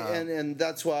 Yeah, and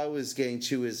that's why I was getting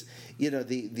to is,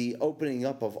 the opening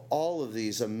up of all of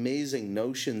these amazing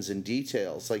notions and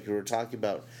details, like you were talking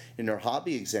about in our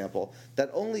hobby example, that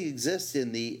only exist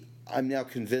in the I'm now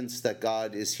convinced that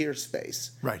God is here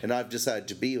space. Right. And I've decided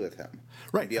to be with him.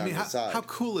 Right. I mean, how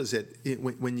cool is it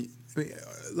when you...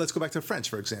 let's go back to French,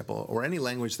 for example, or any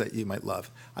language that you might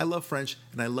love. I love French,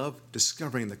 and I love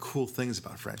discovering the cool things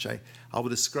about French. I will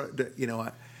describe,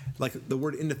 like the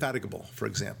word indefatigable, for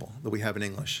example, that we have in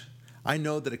English. I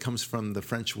know that it comes from the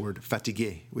French word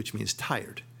fatigué, which means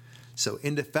tired. So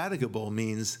indefatigable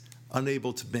means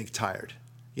unable to make tired.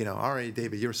 All right,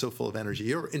 David, you're so full of energy.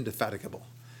 You're indefatigable.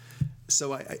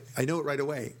 So I know it right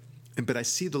away, but I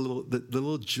see the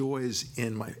little joys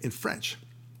in French.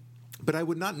 But I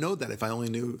would not know that if I only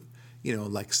knew,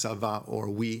 like ça va or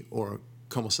oui or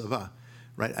comment ça va,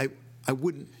 right? I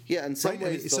wouldn't. Yeah, in some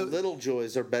ways, the little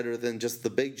joys are better than just the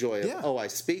big joy of, I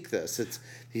speak this. It's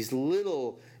these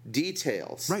little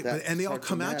details. Right, and they all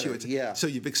come at you. So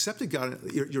you've accepted God.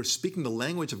 You're speaking the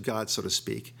language of God, so to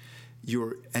speak.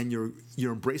 You're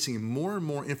embracing more and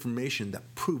more information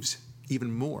that proves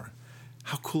even more.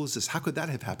 How cool is this? How could that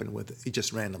have happened with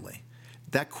just randomly?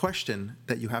 That question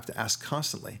that you have to ask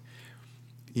constantly.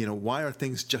 Why are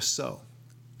things just so?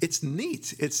 It's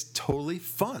neat. It's totally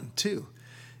fun too.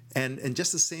 And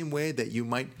just the same way that you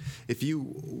might, if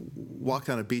you walk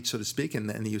on a beach, so to speak,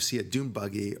 and you see a dune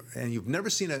buggy, and you've never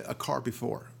seen a car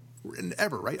before,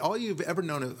 ever, right? All you've ever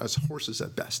known as horses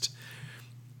at best.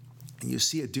 And you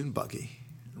see a dune buggy,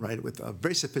 right, with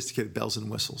very sophisticated bells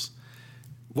and whistles.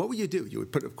 What would you do? You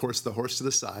would put, of course, the horse to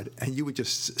the side, and you would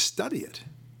just study it,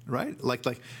 right?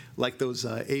 Like those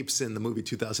apes in the movie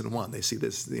 2001. They see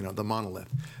this, the monolith.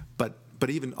 But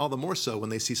even all the more so when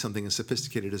they see something as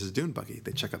sophisticated as a dune buggy.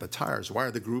 They check out the tires. Why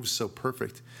are the grooves so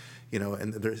perfect?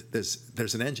 And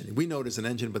there's an engine. We know it is an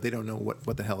engine, but they don't know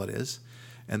what the hell it is.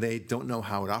 And they don't know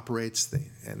how it operates.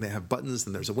 And they have buttons,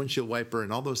 and there's a windshield wiper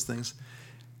and all those things.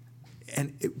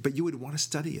 But you would want to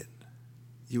study it.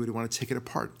 You would want to take it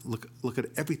apart, look at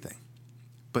everything.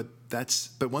 But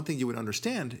one thing you would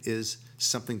understand is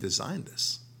something designed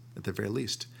this, at the very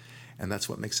least. And that's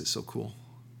what makes it so cool.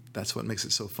 That's what makes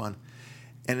it so fun.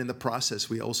 And in the process,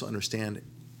 we also understand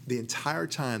the entire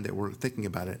time that we're thinking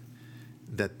about it,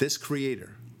 that this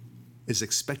creator is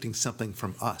expecting something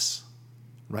from us,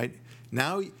 right?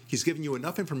 Now he's given you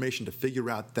enough information to figure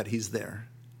out that he's there.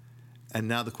 And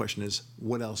now the question is,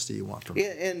 what else do you want from him?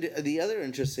 Yeah, and the other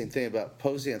interesting thing about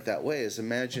posing it that way is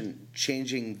imagine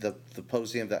changing the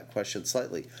posing of that question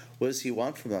slightly. What does he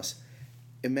want from us?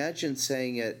 Imagine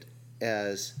saying it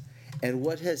as, and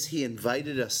what has he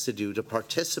invited us to do to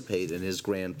participate in his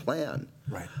grand plan?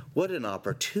 Right. What an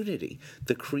opportunity.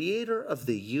 The creator of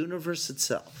the universe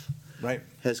itself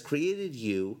has created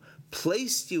you,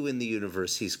 placed you in the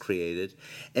universe he's created,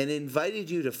 and invited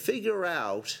you to figure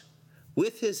out,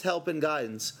 with his help and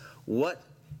guidance, what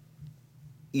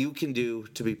you can do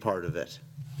to be part of it.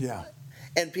 Yeah.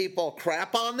 and people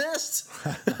crap on this,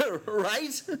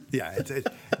 right? Yeah,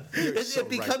 It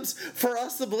becomes, for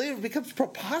us the believer, it becomes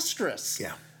preposterous.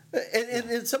 Yeah. And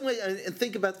in some way, and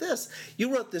think about this.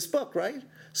 You wrote this book, right?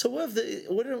 So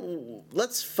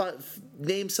let's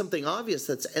name something obvious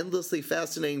that's endlessly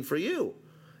fascinating for you.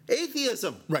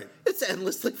 Atheism. Right. It's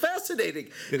endlessly fascinating.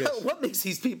 It is. What makes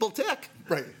these people tick?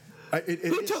 Right.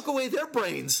 Who took away their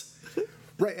brains?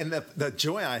 Right, and the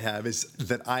joy I have is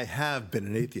that I have been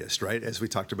an atheist, right? As we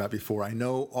talked about before, I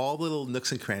know all the little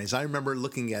nooks and crannies. I remember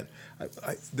looking at,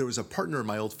 there was a partner in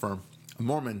my old firm, a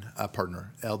Mormon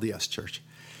partner, LDS Church,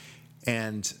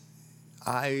 and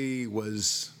I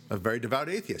was a very devout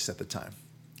atheist at the time.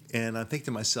 And I think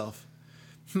to myself,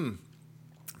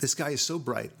 this guy is so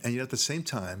bright, and yet at the same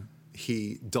time,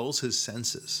 he dulls his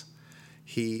senses.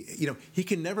 He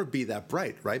can never be that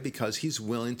bright, right? Because he's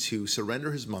willing to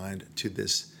surrender his mind to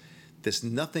this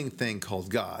nothing thing called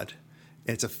God.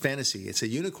 And it's a fantasy. It's a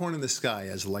unicorn in the sky,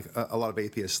 as like a lot of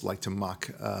atheists like to mock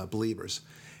believers.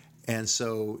 And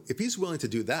so if he's willing to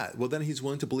do that, well, then he's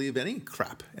willing to believe any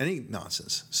crap, any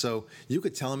nonsense. So you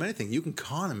could tell him anything. You can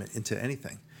con him into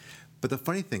anything. But the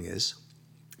funny thing is,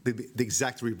 the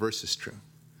exact reverse is true,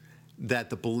 that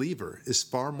the believer is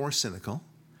far more cynical,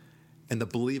 and the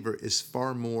believer is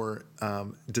far more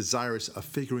desirous of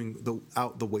figuring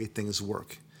out the way things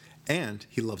work. And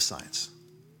he loves science,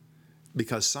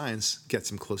 because science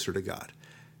gets him closer to God.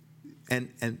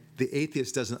 And the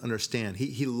atheist doesn't understand.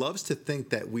 He loves to think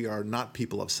that we are not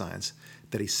people of science,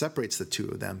 that he separates the two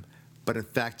of them. But in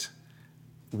fact,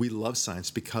 we love science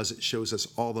because it shows us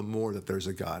all the more that there's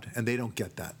a God. And they don't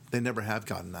get that. They never have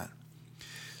gotten that.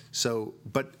 So,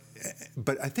 but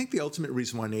I think the ultimate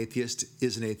reason why an atheist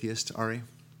is an atheist, Ari,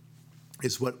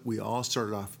 is what we all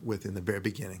started off with in the very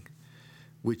beginning,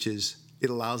 which is it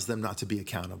allows them not to be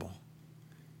accountable.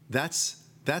 That's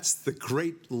the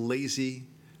great lazy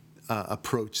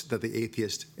approach that the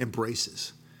atheist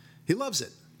embraces. He loves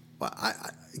it. Well,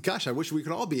 I wish we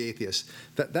could all be atheists.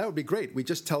 That would be great. We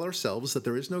just tell ourselves that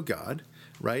there is no God,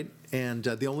 right? And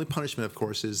the only punishment, of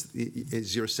course,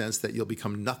 is your sense that you'll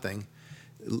become nothing.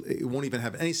 You won't even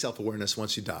have any self-awareness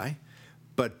once you die.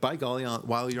 But by golly,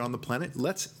 while you're on the planet,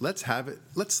 let's have it.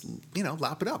 Let's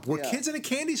lap it up. We're kids in a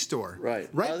candy store, right?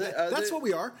 That's what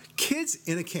we are. Kids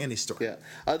in a candy store. Yeah.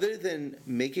 Other than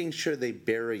making sure they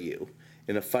bury you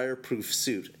in a fireproof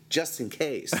suit just in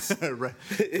case. Right.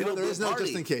 No, there is no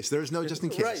just in case. There is no just in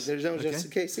case. Right. There's no just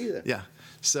in case either. Yeah.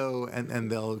 So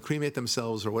and they'll cremate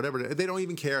themselves or whatever. They don't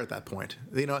even care at that point.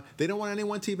 They don't want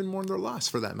anyone to even mourn their loss,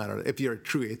 for that matter, if you're a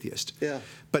true atheist. Yeah.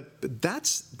 But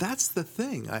that's the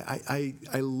thing.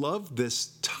 I love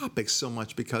this topic so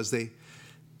much because they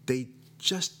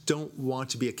just don't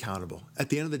want to be accountable. At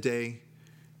the end of the day,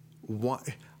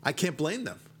 I can't blame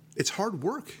them. It's hard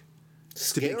work.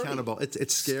 Scary. To be accountable.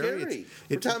 It's scary.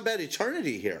 We're talking about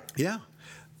eternity here. Yeah.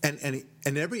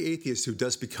 And every atheist who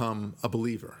does become a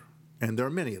believer, and there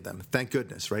are many of them, thank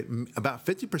goodness, right? About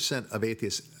 50% of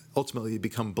atheists ultimately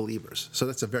become believers. So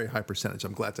that's a very high percentage.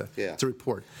 I'm glad to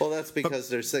report. Well, that's because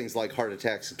there's things like heart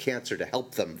attacks and cancer to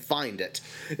help them find it.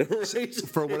 Right?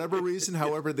 For whatever reason,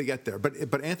 however they get there.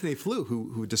 But Anthony Flew,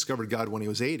 who discovered God when he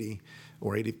was 80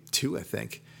 or 82, I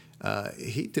think,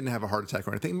 he didn't have a heart attack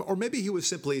or anything. Or maybe he was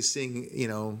simply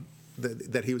seeing,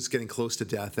 that he was getting close to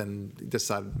death and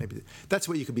decided maybe that's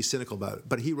what you could be cynical about.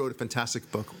 But he wrote a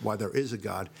fantastic book, Why There Is a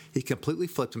God. He completely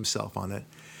flipped himself on it.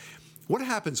 What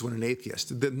happens when an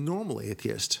atheist, the normal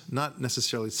atheist, not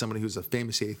necessarily somebody who's a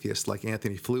famous atheist like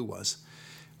Anthony Flew was,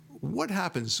 what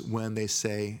happens when they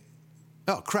say,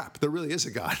 oh, crap, there really is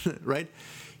a God, right?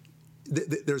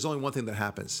 There's only one thing that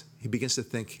happens. He begins to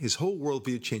think. His whole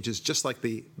worldview changes, just like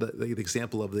the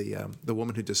example of the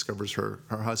woman who discovers her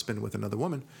husband with another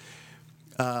woman.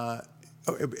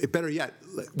 Better yet,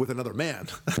 with another man.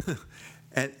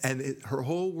 and her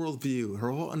whole worldview,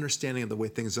 her whole understanding of the way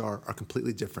things are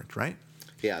completely different, right?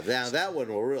 Yeah, that one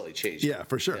will really change. Yeah,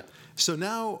 for sure. Yeah. So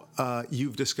now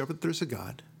you've discovered that there's a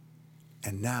God,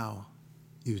 and now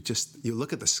you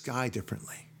look at the sky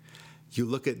differently. You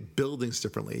look at buildings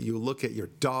differently. You look at your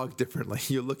dog differently.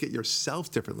 You look at yourself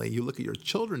differently. You look at your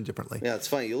children differently. Yeah, it's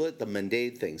funny. You look at the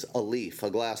mundane things: a leaf, a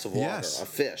glass of water, a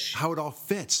fish. How it all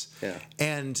fits. Yeah.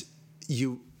 And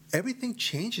everything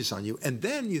changes on you, and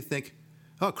then you think,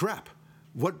 "Oh crap!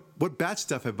 What bad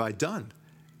stuff have I done?"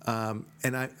 And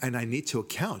I need to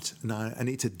account. And I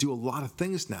need to do a lot of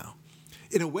things now.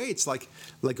 In a way, it's like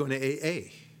going to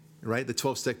AA. Right, the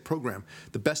 12-step program.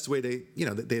 The best way they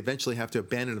eventually have to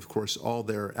abandon, of course, all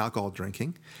their alcohol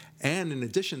drinking, and in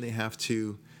addition, they have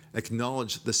to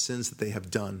acknowledge the sins that they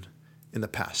have done in the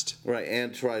past. Right,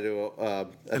 and try to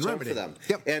atone remedy. for them.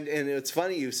 Yep. And it's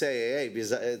funny you say AA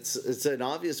because it's an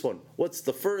obvious one. What's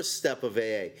the first step of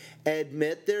AA?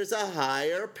 Admit there's a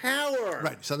higher power.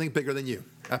 Right, something bigger than you.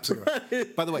 Absolutely.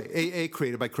 Right. By the way, AA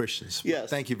created by Christians. Yes.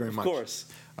 Thank you very much. Of course.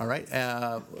 All right.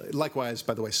 Likewise,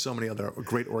 by the way, so many other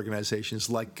great organizations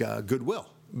like Goodwill.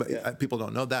 But people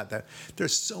don't know that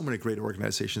there's so many great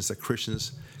organizations that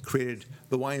Christians created.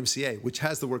 The YMCA, which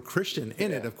has the word Christian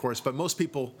in it, of course, but most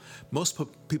people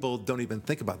don't even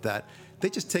think about that. They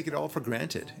just take it all for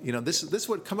granted. You know, this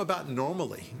would come about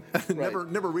normally,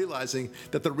 never realizing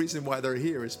that the reason why they're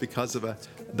here is because of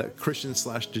the Christian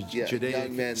 / Judaic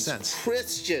Young Men's sense.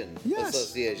 Christian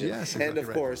Association. Yes, and exactly of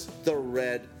right. course the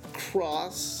Red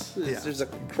Cross. There's a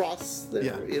cross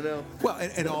there, you know. Well,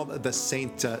 and all the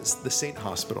saint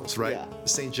hospitals, right? Yeah.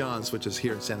 St. John's, which is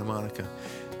here in Santa Monica.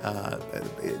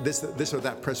 This or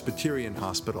that Presbyterian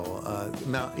hospital,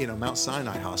 Mount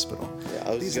Sinai Hospital. Yeah,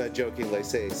 I was jokingly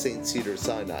say St. Cedar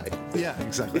Sinai. Yeah,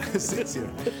 exactly. St. Cedar.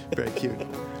 Very cute.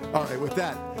 All right, with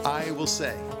that, I will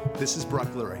say this is Brock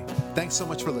Lurie. Thanks so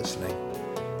much for listening,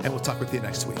 and we'll talk with you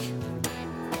next week.